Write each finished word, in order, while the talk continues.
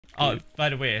Oh, by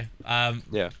the way,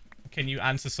 yeah. can you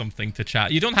answer something to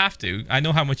chat? You don't have to. I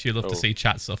know how much you love to see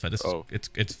chat suffer. This is,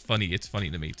 it's funny. It's funny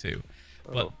to me too.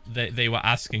 But they were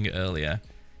asking earlier,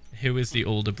 who is the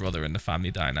older brother in the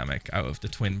family dynamic out of the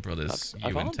twin brothers,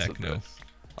 you and Techno? This.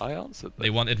 I answered this. They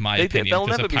wanted my opinion. They'll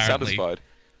never be satisfied.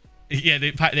 Yeah,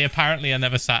 they apparently are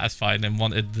never satisfied and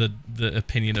wanted the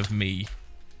opinion of me.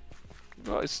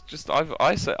 No, it's just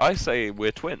I say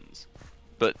we're twins,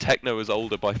 but Techno is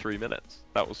older by 3 minutes.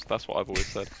 That's what I've always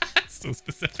said. So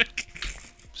specific.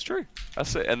 It's true.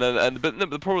 That's it. But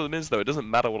the problem is though, it doesn't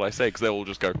matter what I say because they'll all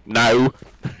just go no.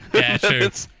 Yeah, true.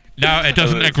 No, it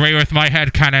doesn't agree with my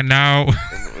headcanon now.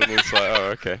 And it's like, oh,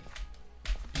 okay.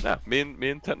 No, me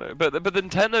and Techno. But then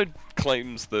Techno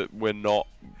claims that we're not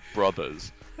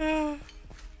brothers.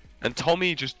 And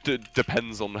Tommy just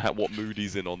depends on what mood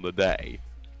he's in on the day.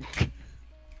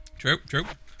 True.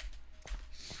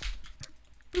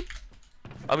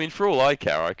 I mean, for all I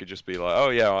care, I could just be like, oh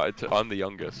yeah, I'm the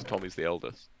youngest, Tommy's the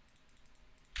eldest.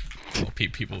 Well,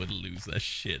 people would lose their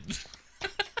shit.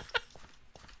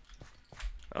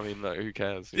 I mean, like, who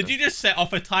cares? Did you just set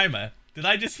off a timer? Did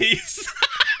I just hear you?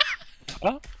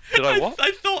 Huh? Did I what?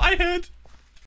 I thought I heard